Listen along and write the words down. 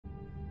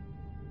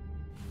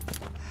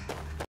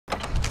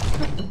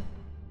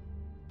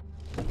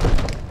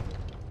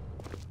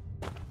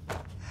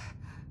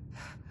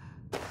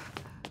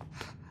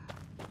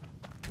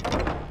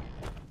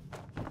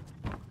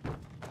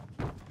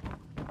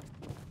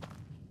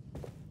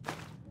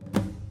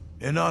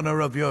In honor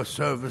of your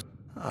service,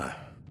 I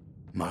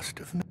must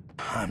have.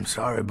 I'm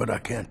sorry, but I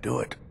can't do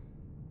it.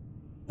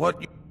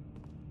 What?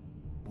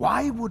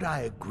 Why would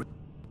I agree?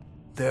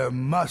 There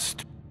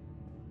must.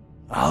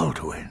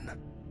 Alduin.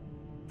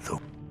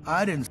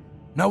 I didn't.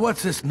 Now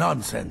what's this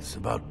nonsense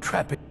about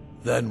trapping?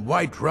 Then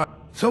Whiterun.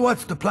 So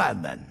what's the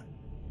plan then?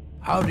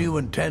 How do you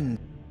intend?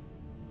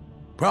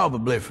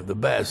 Probably for the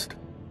best.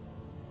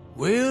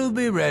 We'll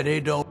be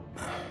ready, don't...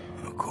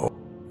 Of course,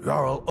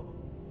 Jarl...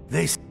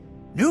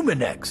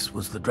 Numinex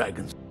was the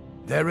dragon's...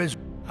 There is...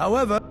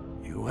 However,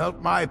 you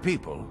help my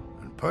people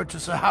and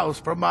purchase a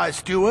house from my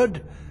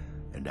steward,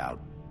 and out...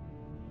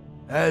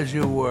 As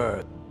you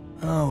were.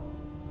 Oh,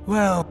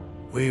 well,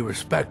 we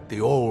respect the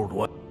old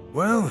one.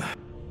 Well,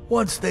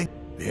 once the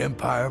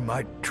Empire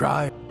might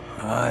try.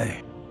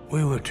 Aye,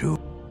 we were too.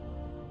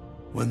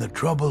 When the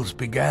troubles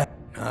began,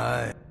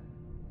 aye.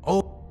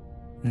 Oh,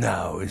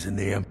 now is in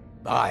the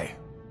Aye,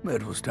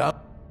 it was tough.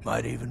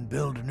 Might even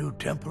build a new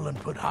temple and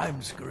put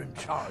Heimskr in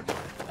charge.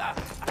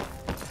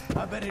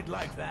 I bet he'd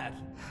like that.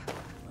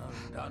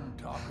 I'm done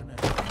talking.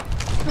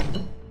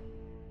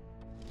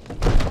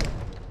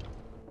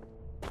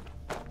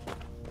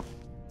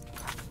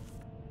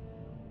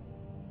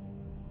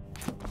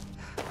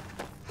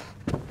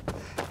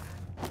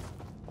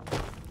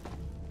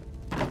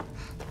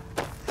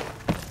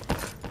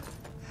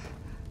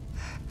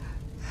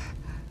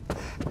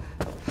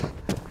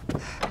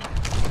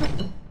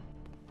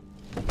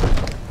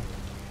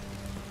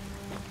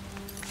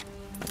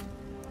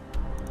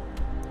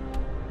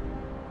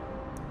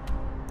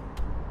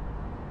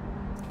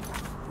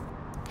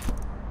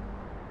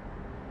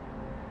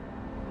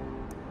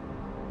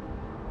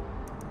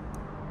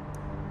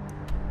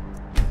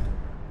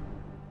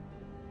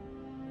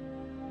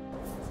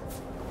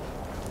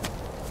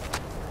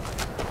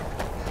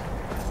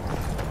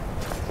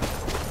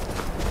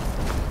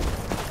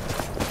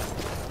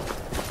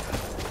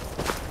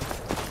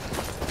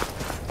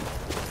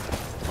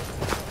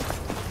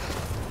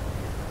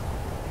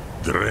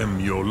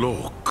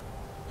 Dremyolok.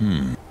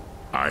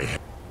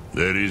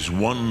 There is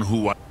one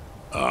who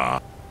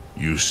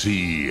you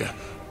see,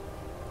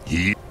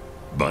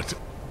 but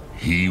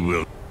he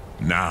will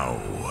now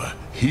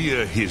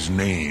hear his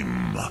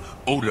name,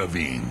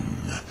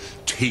 Odahviing.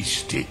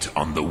 Taste it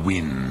on the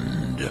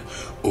wind,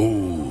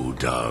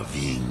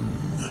 Odahviing.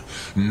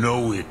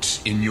 Know it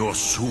in your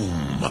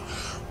sum,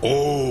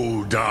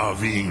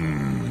 Odahviing.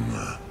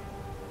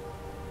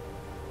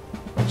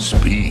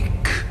 Speak.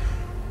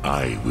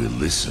 I will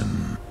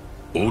listen.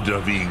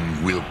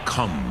 Odahviing will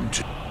come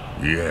to...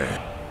 Yeah,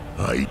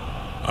 I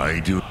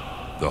do.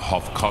 The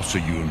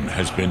Hofkossayun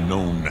has been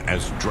known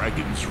as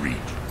Dragon's Reach.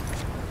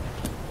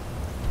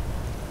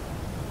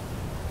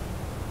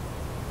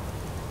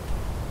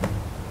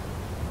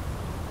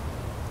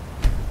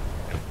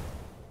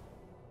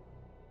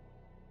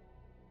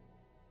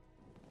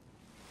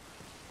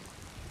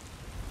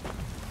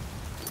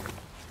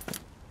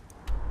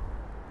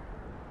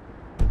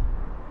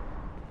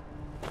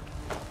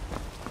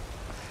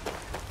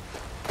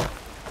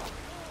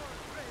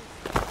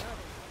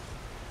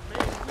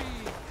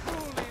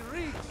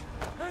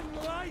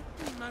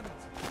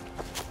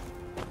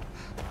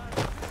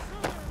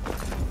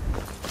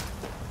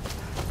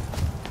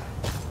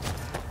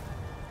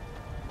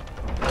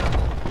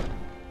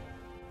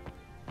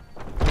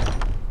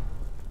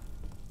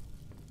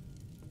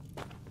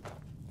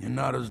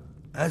 Not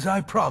as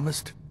I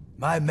promised.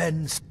 My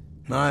men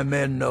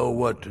know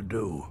what to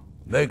do.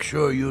 Make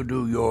sure you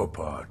do your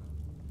part.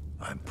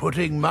 I'm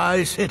putting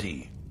my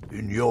city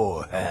in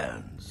your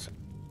hands.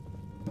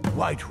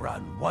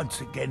 Whiterun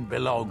once again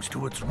belongs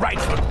to its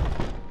rightful...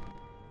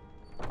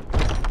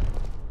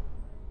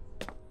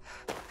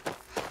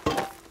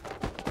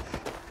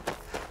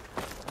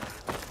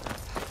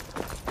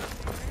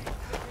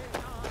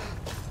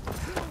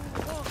 You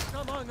walked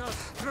among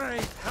us,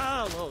 great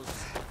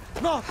Hallows.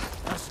 Not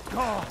as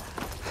God,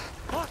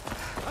 but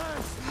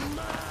as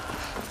man!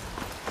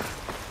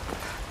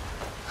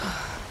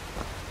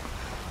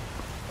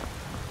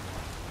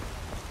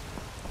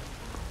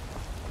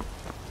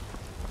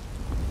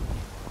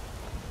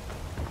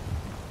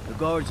 The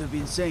guards have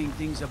been saying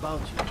things about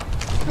you.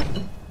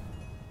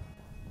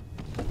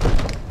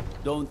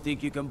 Don't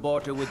think you can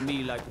barter with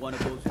me like one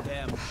of those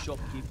damn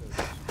shopkeepers.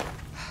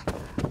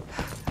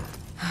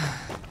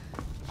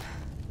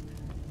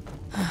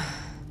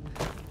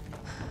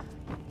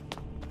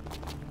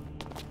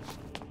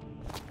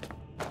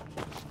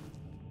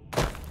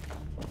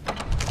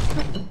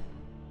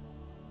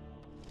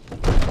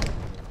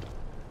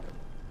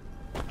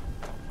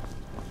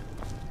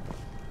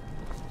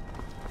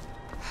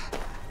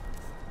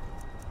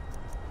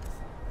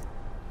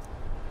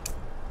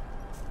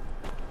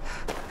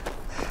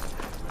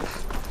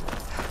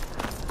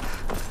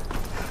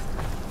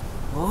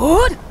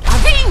 Good,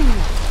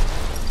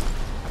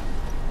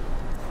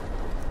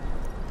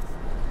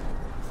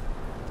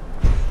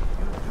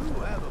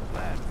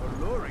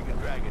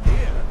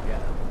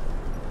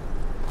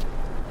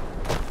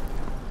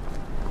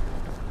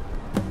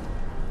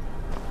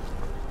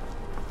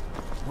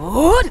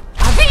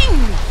 Aving!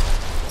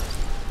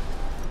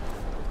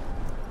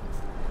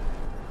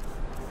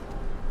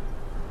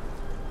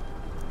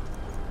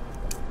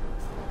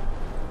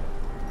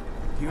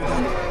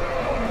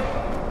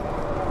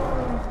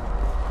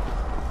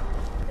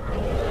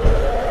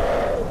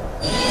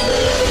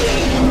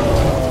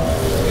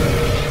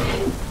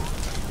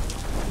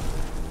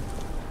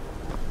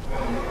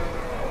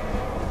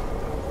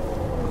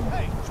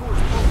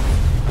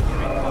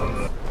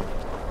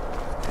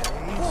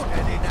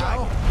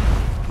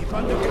 Keep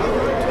under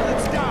cover until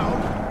it's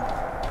down.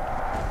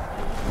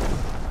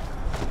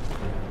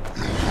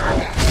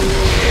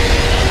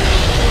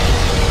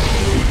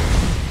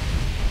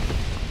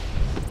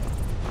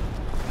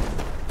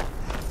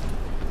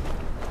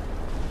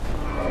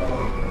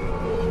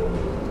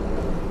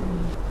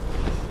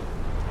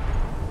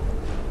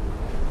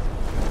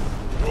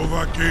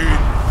 Dovahkiin,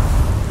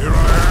 here I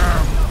am.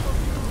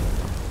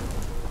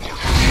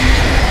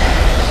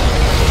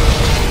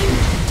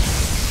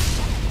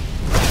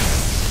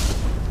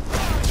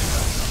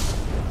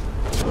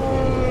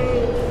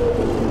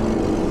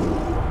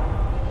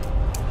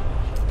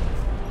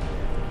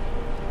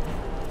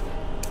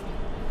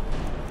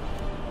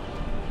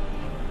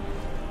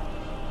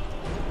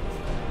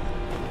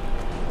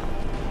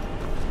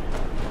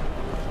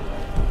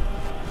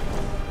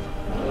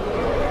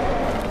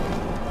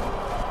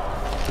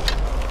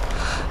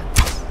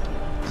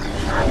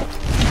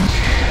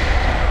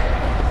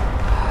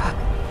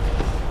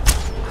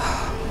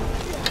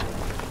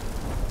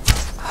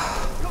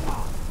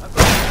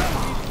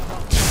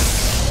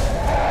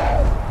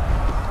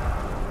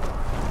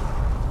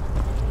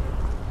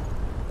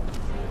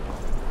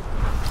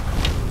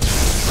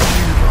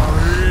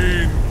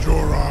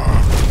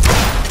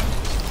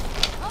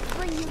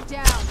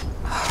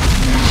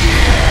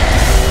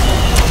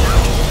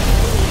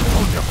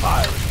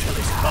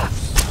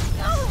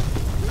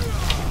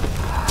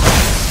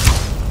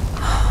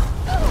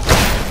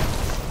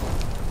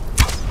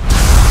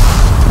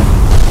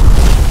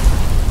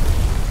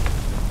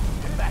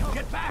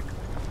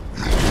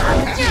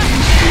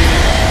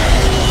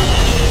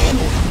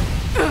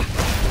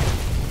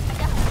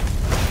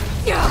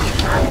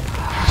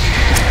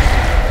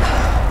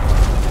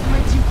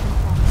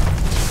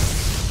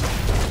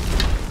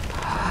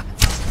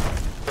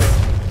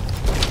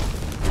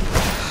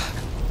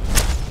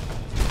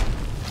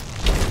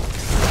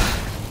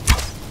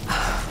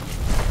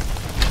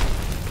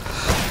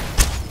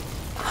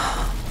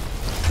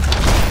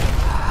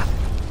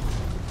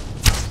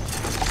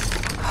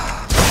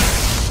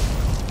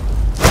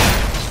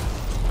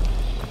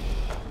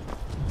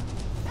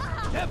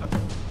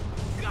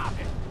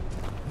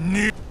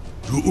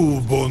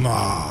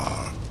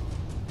 Ulbonar,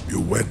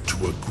 you went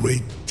to a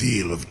great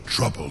deal of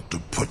trouble to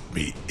put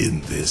me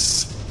in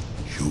this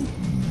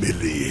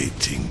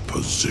humiliating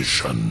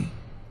position.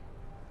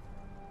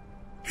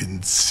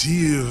 In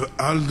Sir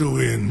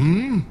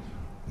Alduin,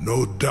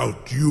 No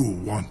doubt you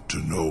want to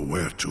know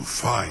where to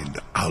find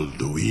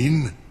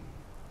Alduin.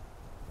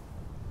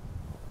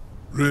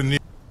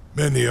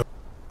 Many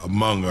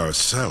among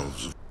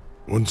ourselves,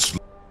 once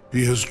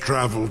he has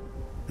traveled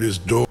his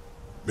door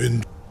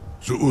in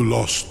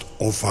Zuulost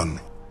often.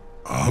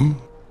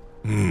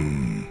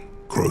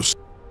 Gross.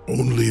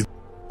 Only,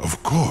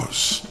 of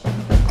course,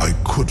 I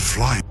could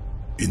fly.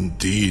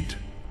 Indeed,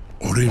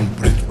 or in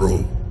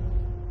Britro.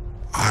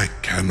 I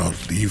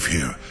cannot leave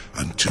here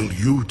until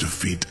you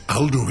defeat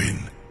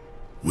Alduin,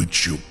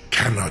 which you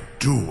cannot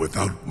do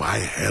without my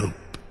help.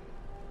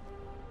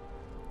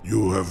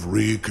 You have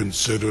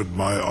reconsidered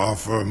my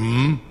offer,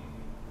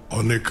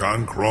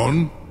 Onikan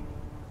Kron?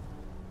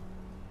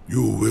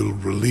 You will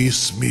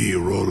release me,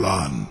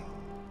 Roland,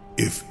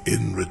 if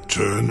in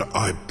return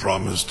I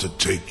promise to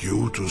take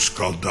you to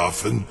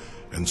Skaldafen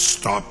and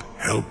stop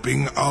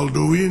helping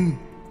Alduin?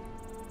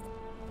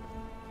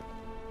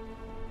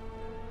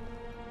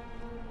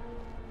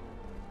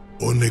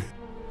 Onik,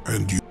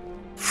 and you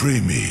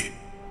free me,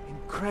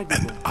 Incredible.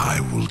 and I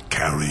will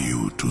carry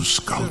you to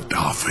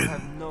Skaldafen. I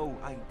have no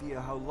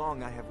idea how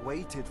long I have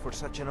waited for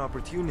such an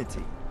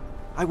opportunity.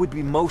 I would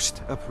be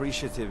most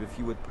appreciative if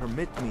you would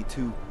permit me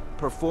to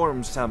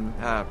perform some,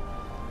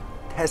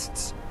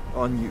 tests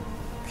on you,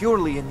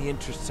 purely in the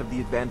interests of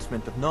the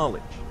advancement of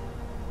knowledge.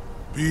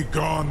 Be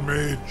gone,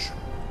 mage.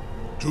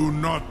 Do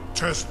not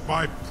test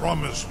my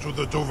promise to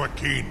the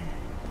Dovahkiin.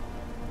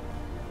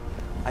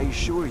 I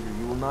assure you,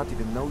 you will not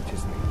even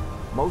notice me.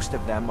 Most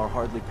of them are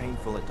hardly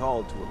painful at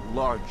all to a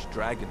large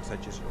dragon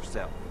such as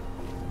yourself.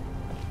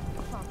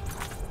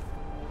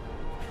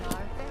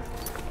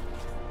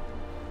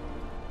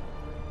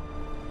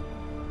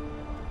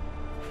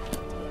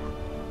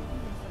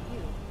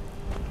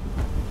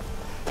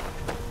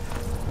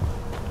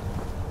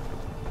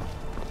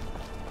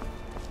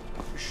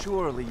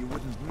 Surely you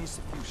wouldn't miss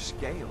a few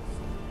scales,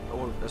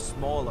 or a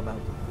small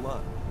amount of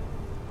blood.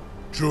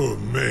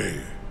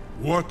 Jume,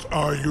 what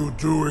are you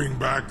doing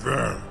back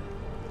there?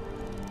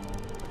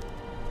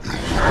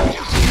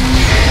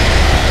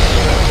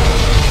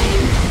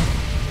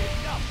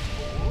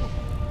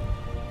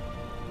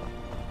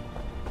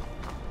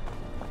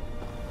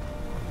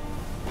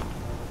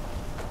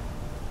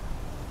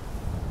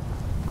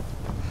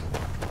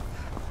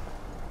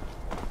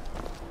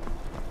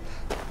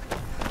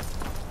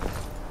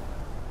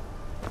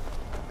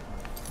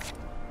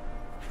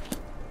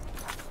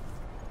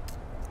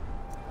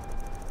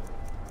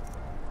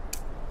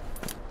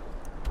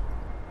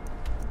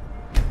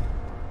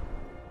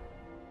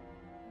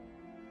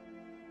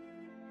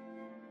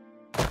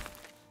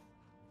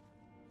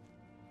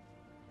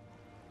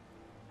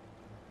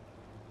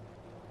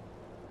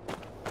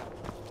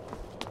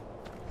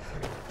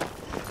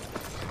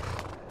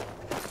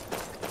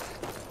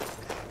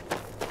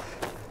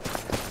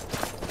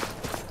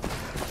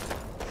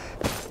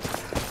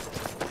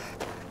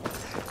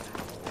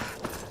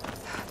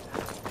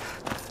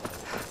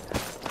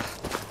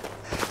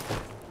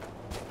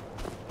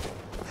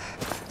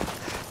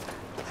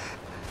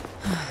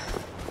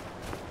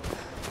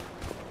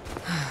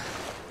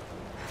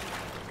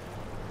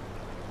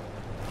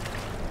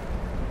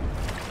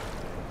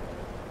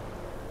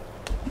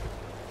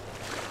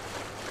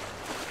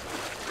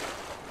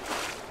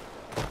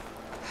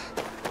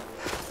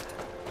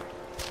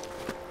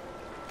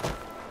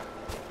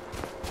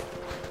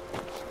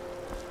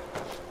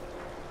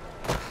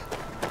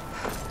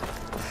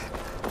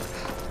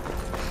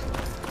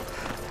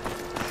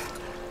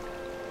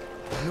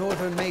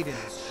 northern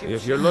maidens.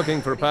 If you're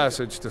looking for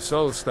passage to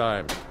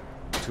Solstheim,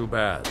 too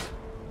bad.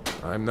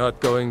 I'm not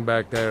going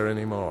back there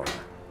anymore.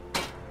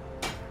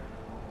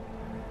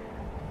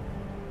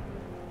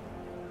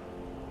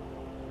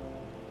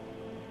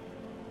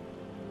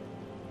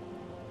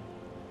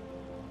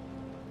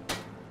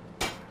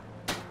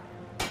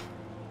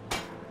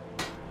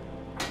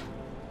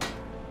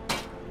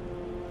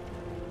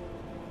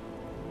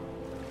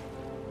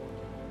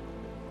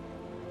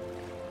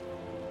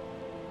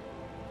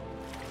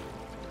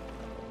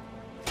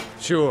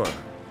 Sure.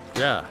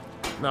 Yeah.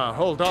 Now,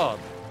 hold on.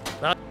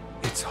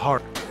 It's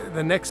hard.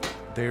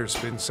 There's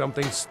been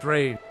something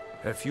strange.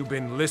 Have you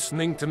been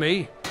listening to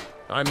me?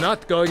 I'm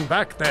not going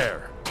back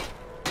there.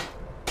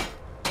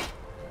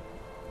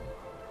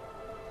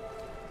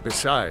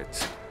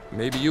 Besides,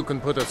 maybe you can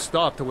put a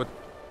stop to it.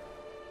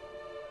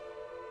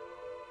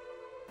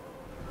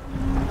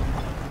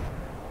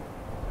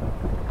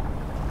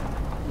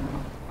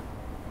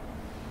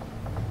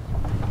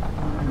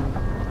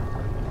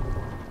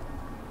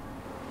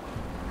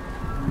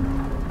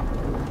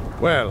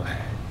 Well,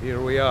 here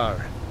we are.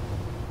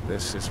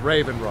 This is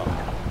Raven Rock.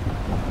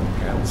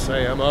 Can't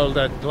say I'm all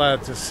that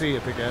glad to see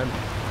it again.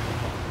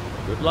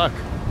 Good luck.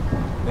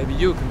 Maybe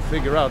you can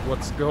figure out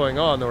what's going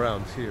on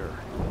around here.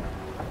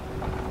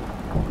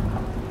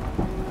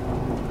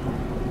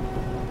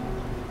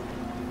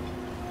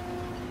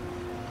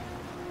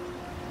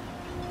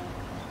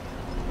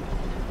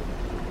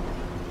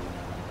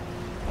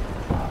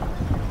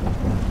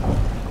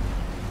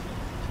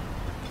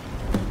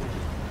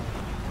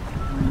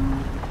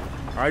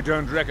 I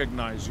don't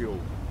recognize you.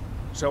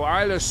 So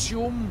I'll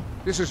assume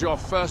this is your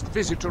first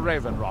visit to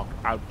Raven Rock,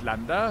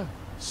 Outlander.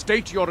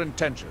 State your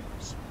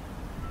intentions.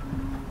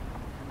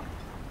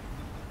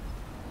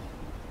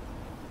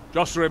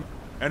 Just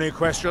any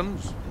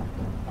questions?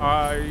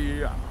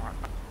 I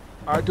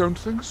don't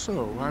think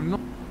so. I'm not.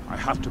 I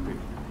have to be.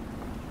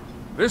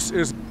 This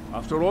is,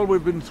 after all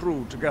we've been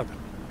through together.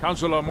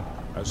 Counselor,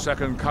 as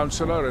second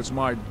counselor, it's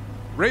my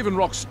Raven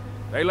Rocks.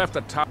 They left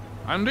the town.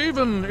 And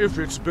even if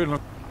it's been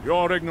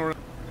you're ignorant,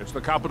 it's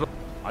the capital.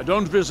 I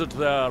don't visit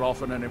there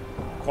often anymore.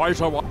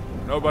 Quite a while.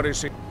 Nobody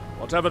sees.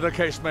 Whatever the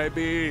case may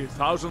be,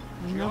 thousands.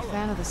 I'm no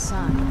fan of the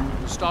sun.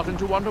 Starting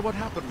to wonder what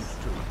happened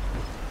to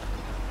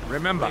it.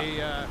 Remember,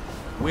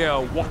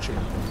 we're watching.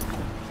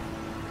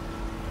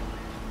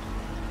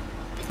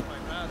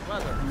 Bad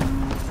weather.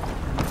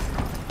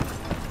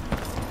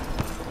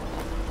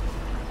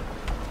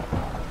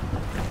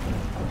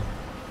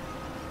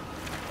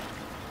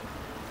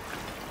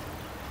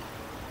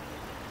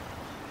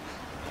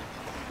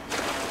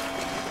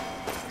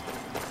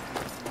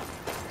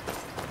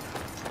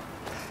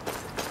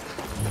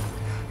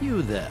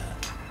 You there.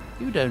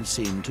 You don't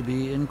seem to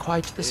be in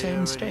quite the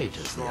same state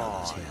as the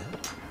others here.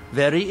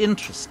 Very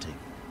interesting.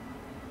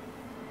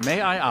 May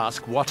I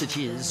ask what it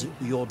is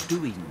you're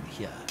doing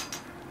here?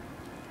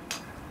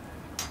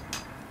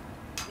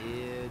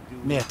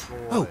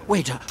 Oh,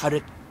 wait,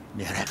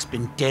 Nerek's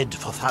been dead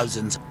for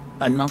thousands.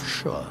 I'm not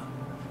sure.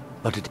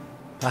 But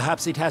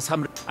perhaps it has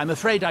some... I'm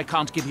afraid I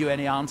can't give you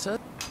any answer.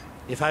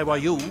 If I were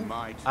you,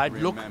 I'd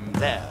look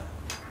there.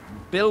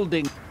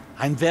 Building.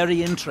 I'm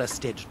very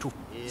interested to...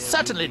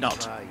 Certainly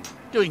not.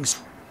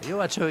 You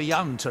are too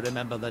young to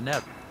remember the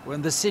Ner.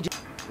 When the city...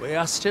 We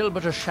are still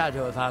but a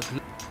shadow of our...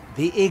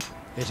 It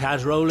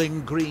has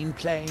rolling green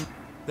plain.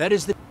 There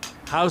is the...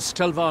 House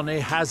Telvanni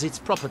has its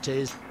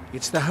properties.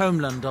 It's the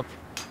homeland of...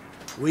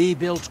 We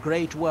built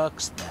great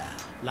works there,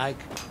 like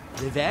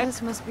Rivek.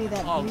 This must be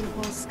that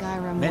beautiful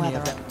Skyrim Many weather.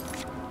 of them.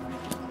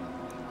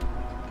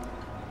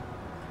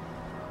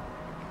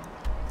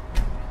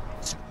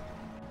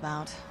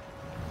 About.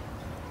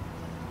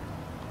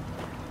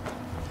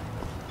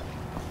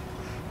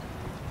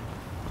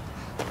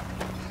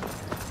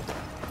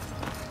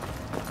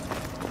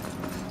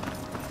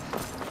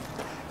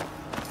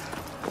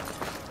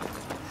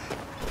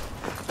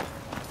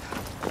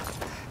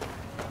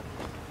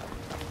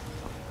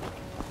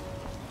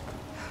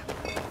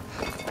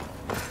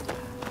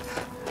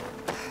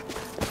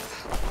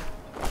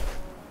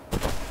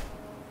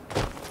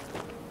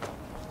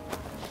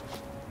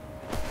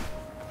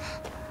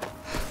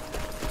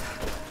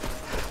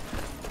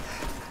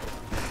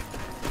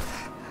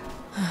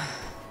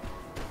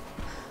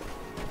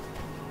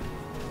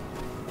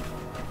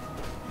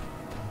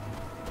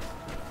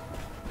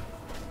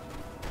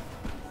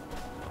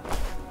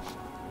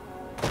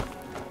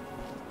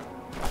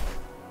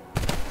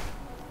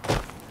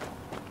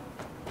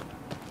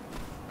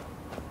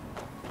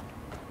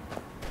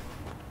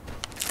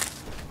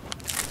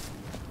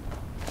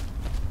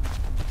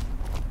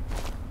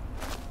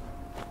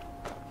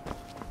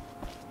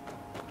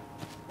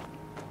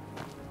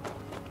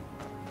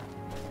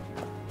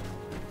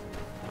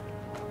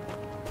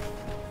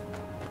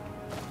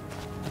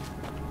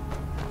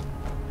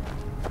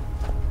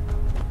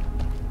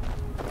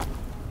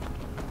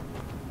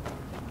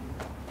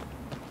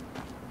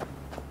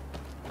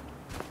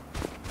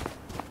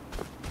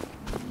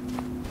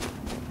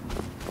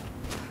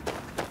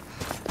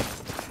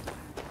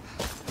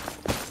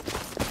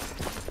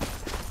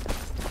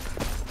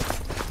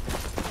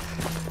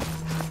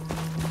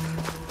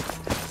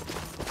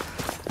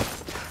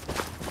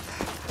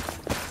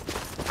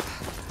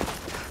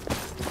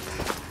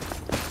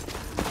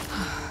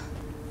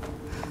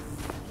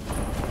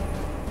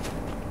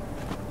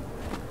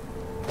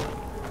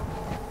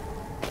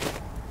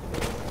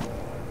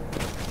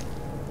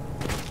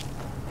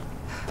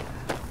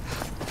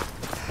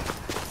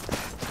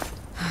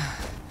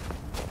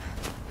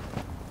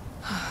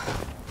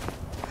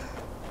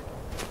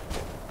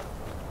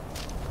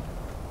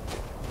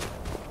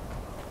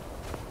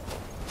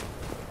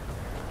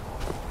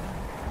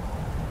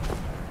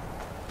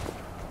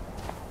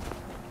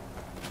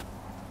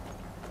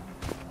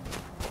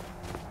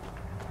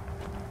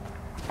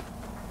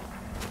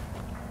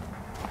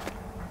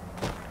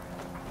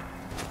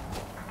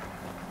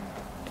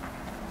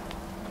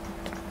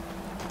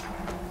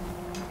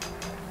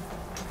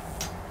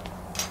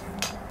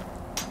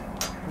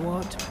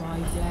 by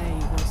day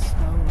was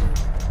stolen.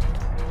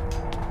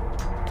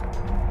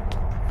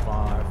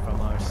 Far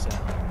from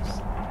ourselves.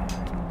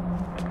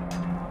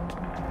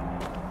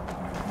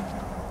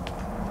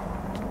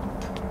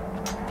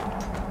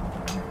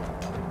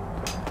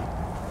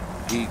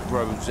 He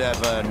grows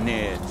ever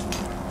near to me.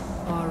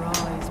 Our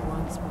eyes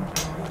once were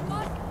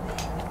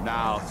blinded.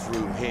 Now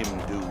through him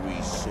do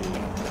we see.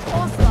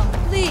 Osla,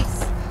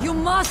 please! You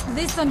must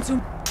listen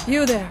to...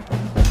 You there.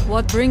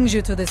 What brings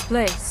you to this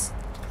place?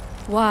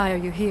 Why are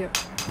you here?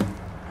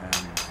 And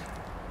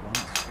once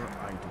for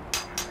idle.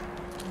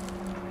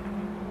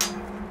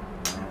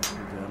 Now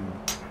for them.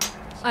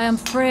 I am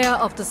Freya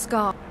of the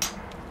Sky.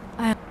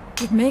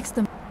 It makes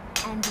them...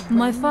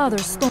 My father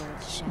stole...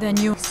 Then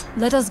you...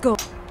 Let us go.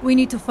 We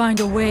need to find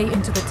a way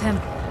into the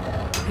temple.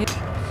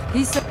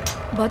 He said...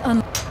 But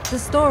the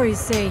stories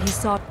say he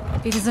saw...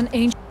 It is an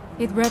ancient...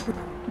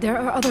 There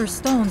are other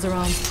stones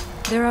around.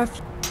 There are...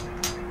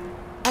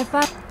 I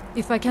thought...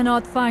 If I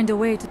cannot find a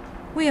way to...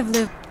 We have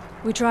lived...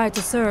 We try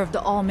to serve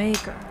the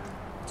All-Maker.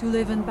 To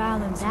live in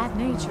balance with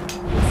nature.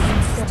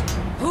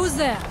 Who's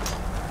there?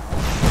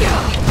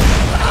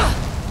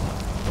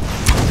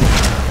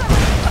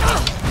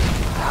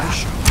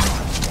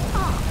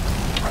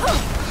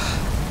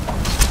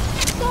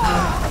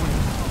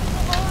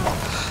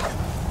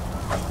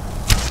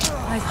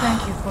 I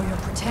thank you for your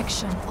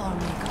protection,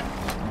 All-Maker.